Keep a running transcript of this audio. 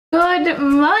Good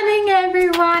morning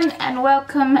everyone and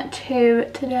welcome to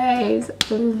today's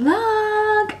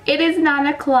vlog. It is 9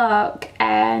 o'clock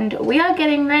and we are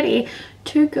getting ready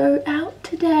to go out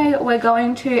today. We're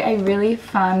going to a really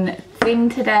fun thing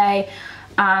today.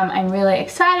 I'm really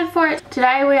excited for it.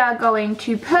 Today we are going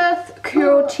to Perth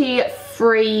Cruelty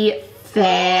Free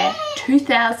Fair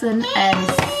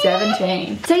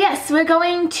 2017. So yes, we're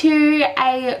going to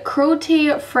a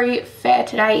cruelty free fair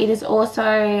today. It is also,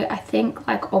 I think,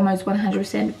 like almost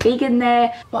 100% vegan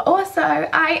there. But also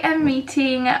I am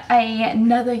meeting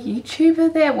another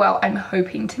YouTuber there. Well, I'm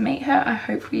hoping to meet her. I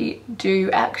hope we do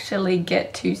actually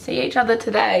get to see each other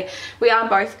today. We are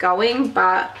both going,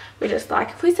 but we're just like,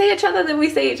 if we see each other, then we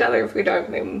see each other. If we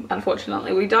don't, then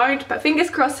unfortunately we don't. But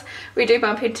fingers crossed we do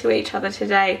bump into each other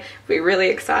today. It'll be really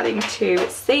exciting to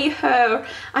see her.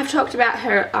 I've talked about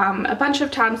her a bunch of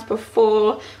times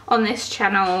before on this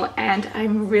channel and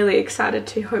I'm really excited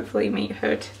to hopefully meet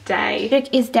her today.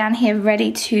 Jake is down here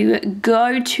ready to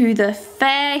go to the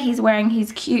fair. He's wearing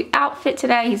his cute outfit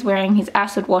today. He's wearing his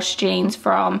acid wash jeans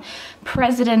from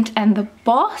President and the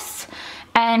Boss.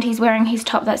 And he's wearing his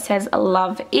top that says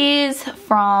Love Is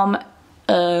from,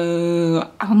 oh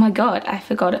my god, I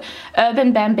forgot it.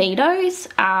 Urban Bambitos.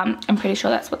 I'm pretty sure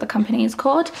that's what the company is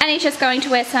called. And he's just going to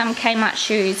wear some Kmart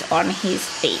shoes on his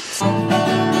feet.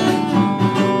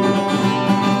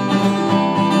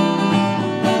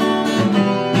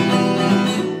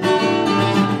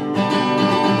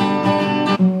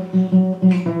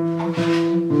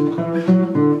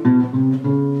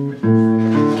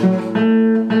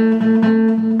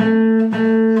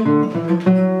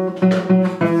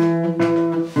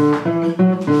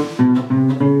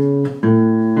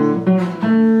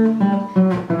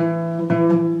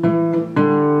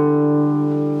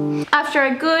 After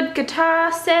a good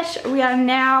guitar set, we are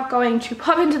now going to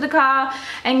pop into the car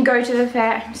and go to the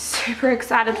fair. I'm super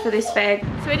excited for this fair.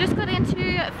 So we just got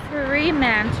into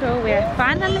Fremantle. We're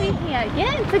finally here.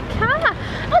 Yeah, it's a car.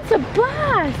 Oh, it's a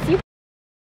bus.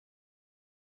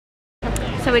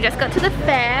 So we just got to the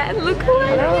fair and look who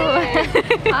I know.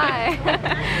 Hi.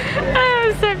 Oh,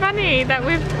 it's so funny that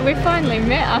we finally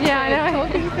met after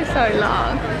talking for so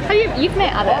long. You've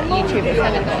met other YouTubers,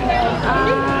 haven't you?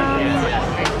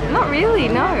 Not really,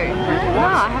 no. No,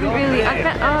 I haven't really.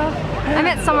 I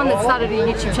met someone that started a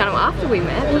YouTube channel after we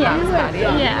met. Yeah, that was about it.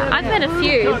 Yeah, I've met a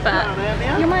few, but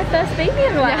you're my first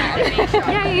vegan one.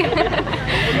 Yay!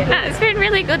 It's been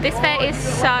really good. This fair is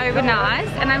so nice,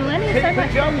 and I'm learning so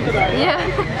much. Yeah,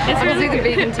 it's really the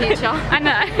vegan teacher. I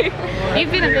know.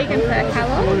 You've been a vegan for how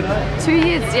long? 2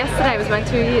 years. Yesterday was my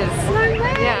 2 years. No way!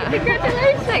 Yeah.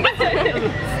 Congratulations!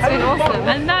 It's been awesome.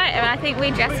 I know, and I think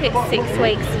we just hit 6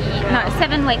 weeks. No,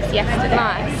 7 weeks yesterday.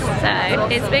 Nice. So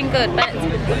it's been good, but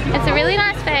it's a really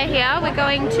nice fair here. We're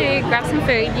going to grab some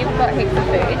food. You've got heaps of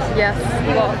food. Yes.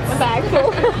 Lots. A bag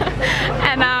full.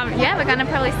 And yeah, we're gonna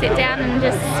probably sit down and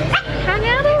just hang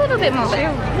out a little bit more.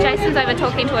 Jason's over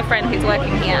talking to a friend who's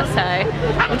working here, so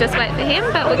we'll just wait for him.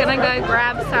 But we're gonna go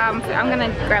grab some. I'm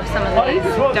gonna grab some of these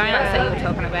donuts that you were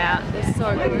talking about. They're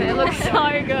so good. They look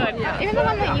so good. Yeah. Even the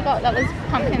one that you got that was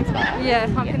pumpkin spice. Yeah,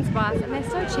 pumpkin spice, and they're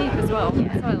so cheap as well.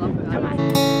 Yeah. So I love them.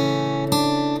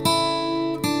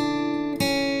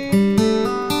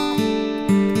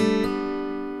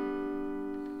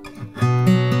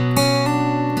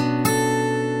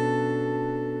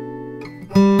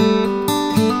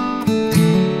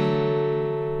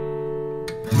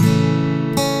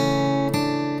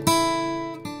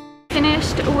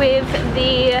 With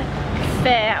the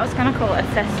fair. I was gonna call it a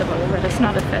festival, but it's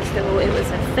not a festival, it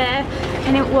was a fair,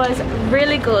 and it was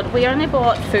really good. We only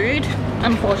bought food,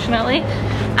 unfortunately,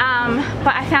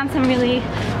 but I found some really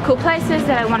cool places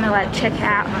that I want to like check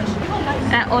out,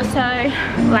 and I also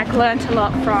like learned a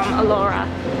lot from Eloura.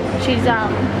 She's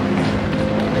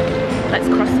let's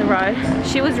cross the road.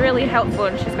 She was really helpful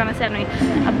and she's gonna send me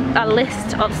a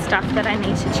list of stuff that I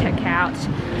need to check out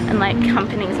and like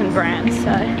companies and brands.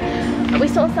 So we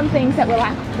saw some things that were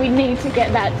like, we need to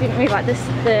get that, didn't we? Like this,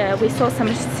 we saw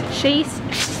some sea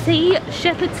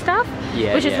shepherd stuff,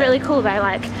 which is really cool. They're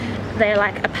like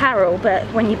apparel, but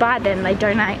when you buy them, they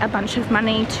donate a bunch of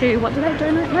money to, what do they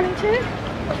donate money to?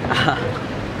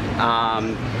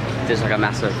 There's like a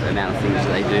massive amount of things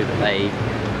that they do, but they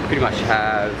pretty much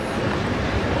have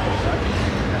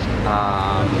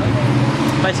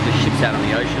basically ships out on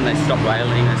the ocean. They stop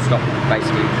whaling, they stop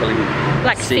basically killing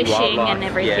like sea fishing wildlife. and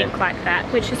everything like that,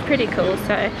 which is pretty cool.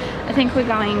 So I think we're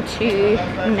going to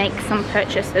make some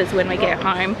purchases when we get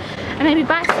home and maybe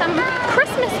buy some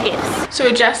Christmas gifts. So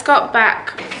we just got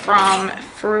back from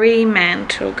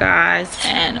Fremantle, guys,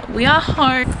 and we are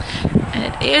home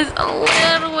and it It is a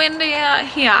little windy out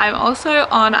here. I'm also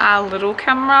on our little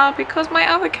camera because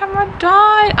my other camera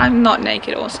died. I'm not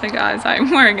naked also, guys.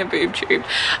 I'm wearing a boob tube.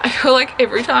 I feel like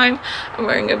every time I'm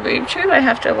wearing a boob tube I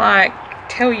have to like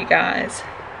tell you guys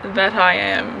that I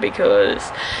am,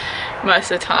 because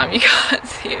most of the time you can't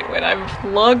see it when I'm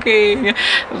vlogging.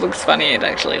 It looks funny. It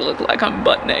actually looks like I'm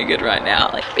butt naked right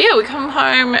now. But yeah, we come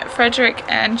home. Frederick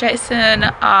and Jason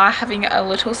are having a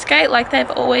little skate like they've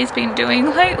always been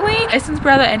doing lately. Jason's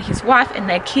brother and his wife and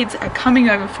their kids are coming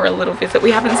over for a little visit.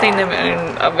 We haven't seen them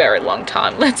in a very long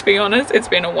time, let's be honest. It's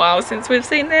been a while since we've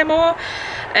seen them all.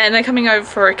 And they're coming over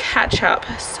for a catch up.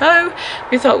 So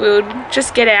we thought we would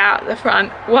just get out the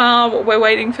front while we're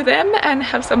waiting for them and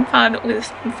have some fun with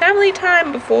some family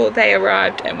time before they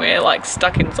arrived and we're like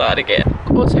stuck inside again.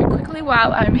 Also, quickly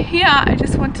while I'm here, I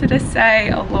just wanted to say,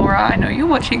 Eloura, I know you're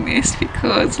watching this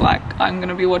because like I'm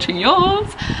gonna be watching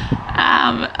yours.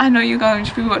 I know you're going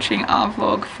to be watching our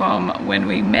vlog from when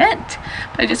we met,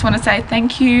 but I just want to say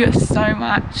thank you so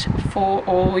much for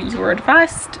all your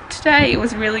advice today. It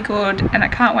was really good and I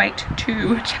can't wait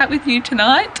to chat with you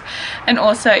tonight. And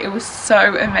also it was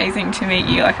so amazing to meet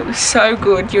you. Like, it was so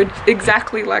good. You're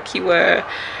exactly like you were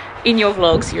in your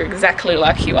vlogs. You're exactly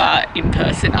like you are in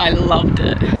person. I loved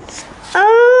it.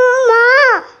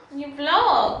 Oh, You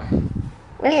vlog? Mom.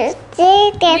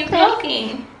 You're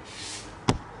vlogging?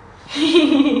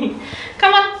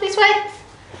 Come on, this way.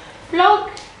 Vlog.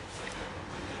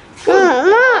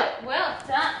 Mama. Well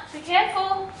done. Be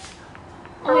careful.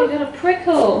 Oh, you got a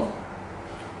prickle.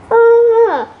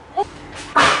 Mama.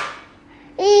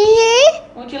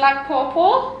 Would you like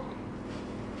paw?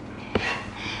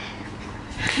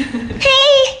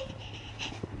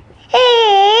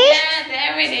 Yeah,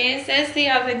 there it is. There's the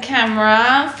other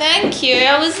camera. Thank you.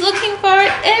 I was looking for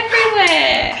it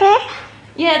everywhere.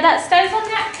 Yeah, that stays on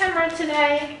that camera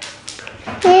today.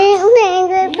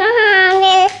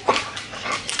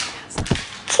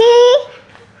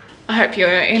 I hope you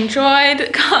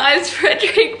enjoyed, guys.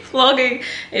 Frederick vlogging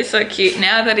is so cute.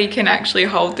 Now that he can actually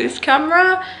hold this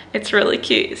camera, it's really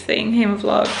cute seeing him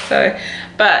vlog. So,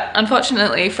 but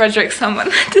unfortunately, Frederick's someone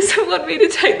that doesn't want me to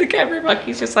take the camera back.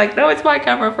 He's just like, no, it's my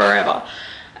camera forever.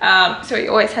 So he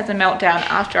always has a meltdown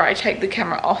after I take the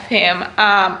camera off him.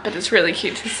 But it's really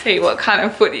cute to see what kind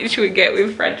of footage we get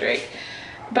with Frederick.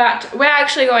 But we're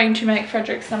actually going to make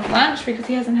Frederick some lunch because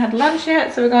he hasn't had lunch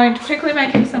yet. So we're going to quickly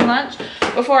make him some lunch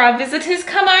before our visitors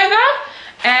come over.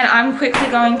 And I'm quickly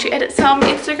going to edit some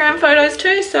Instagram photos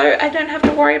too, so I don't have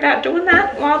to worry about doing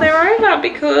that while they're over,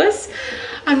 because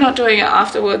I'm not doing it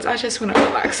afterwards. I just want to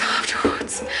relax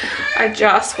afterwards. I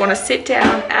just want to sit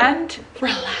down and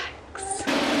relax.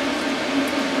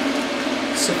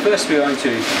 So first we're going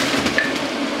to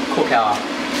cook our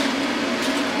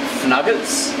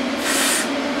nuggets.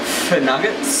 Fake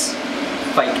nuggets.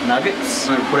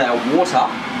 We're going to put our water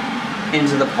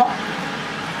into the pot,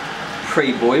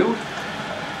 pre-boiled,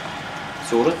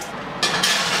 sort of.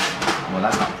 Well,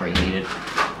 that's not preheated.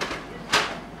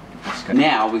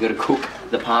 Now we've got to cook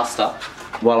the pasta.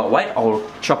 While I wait, I'll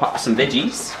chop up some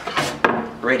veggies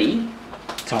ready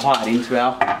to hide into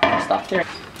our pasta.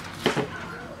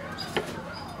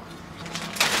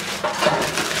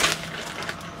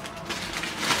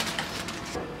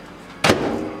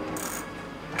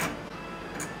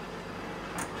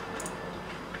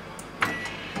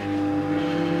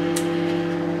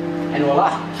 And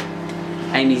voila,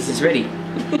 Amy's is ready.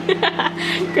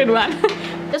 Good one.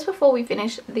 Just before we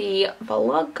finish the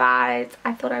vlog, guys,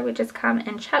 I thought I would just come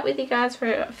and chat with you guys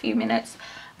for a few minutes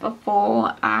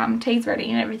before tea's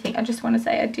ready and everything. I just want to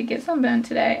say I did get sunburned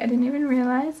today. I didn't even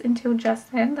realize until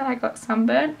just then that I got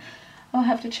sunburned. I'll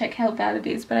have to check how bad it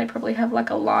is, but I probably have like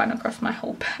a line across my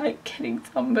whole back getting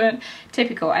sunburned.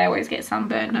 Typical, I always get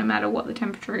sunburned no matter what the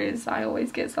temperature is. I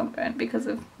always get sunburned because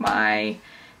of my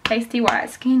pasty white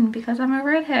skin, because I'm a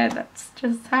redhead. That's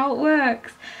just how it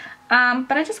works.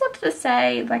 But I just wanted to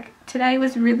say, like, today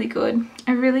was really good.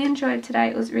 I really enjoyed today.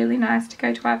 It was really nice to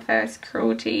go to our first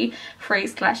cruelty free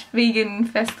 / vegan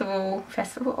festival.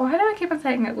 Oh, how do I keep on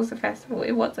saying it was a festival?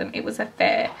 It wasn't. It was a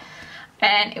fair.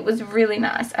 And it was really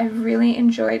nice. I really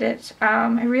enjoyed it.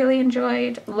 I really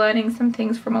enjoyed learning some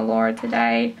things from Eloura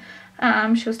today.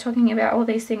 She was talking about all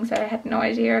these things that I had no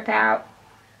idea about.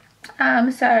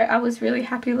 So I was really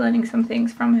happy learning some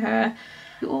things from her.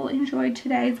 If you all enjoyed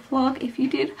today's vlog, if you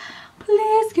did,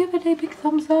 please give it a big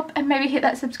thumbs up and maybe hit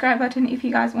that subscribe button if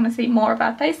you guys want to see more of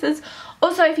our faces.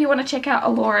 Also, if you want to check out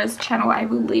Eloura's channel, I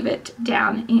will leave it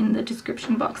down in the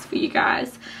description box for you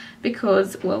guys,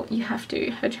 because, well, you have to.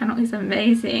 Her channel is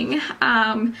amazing.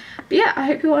 But yeah, I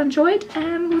hope you all enjoyed,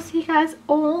 and we'll see you guys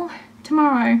all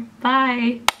tomorrow.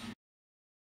 Bye.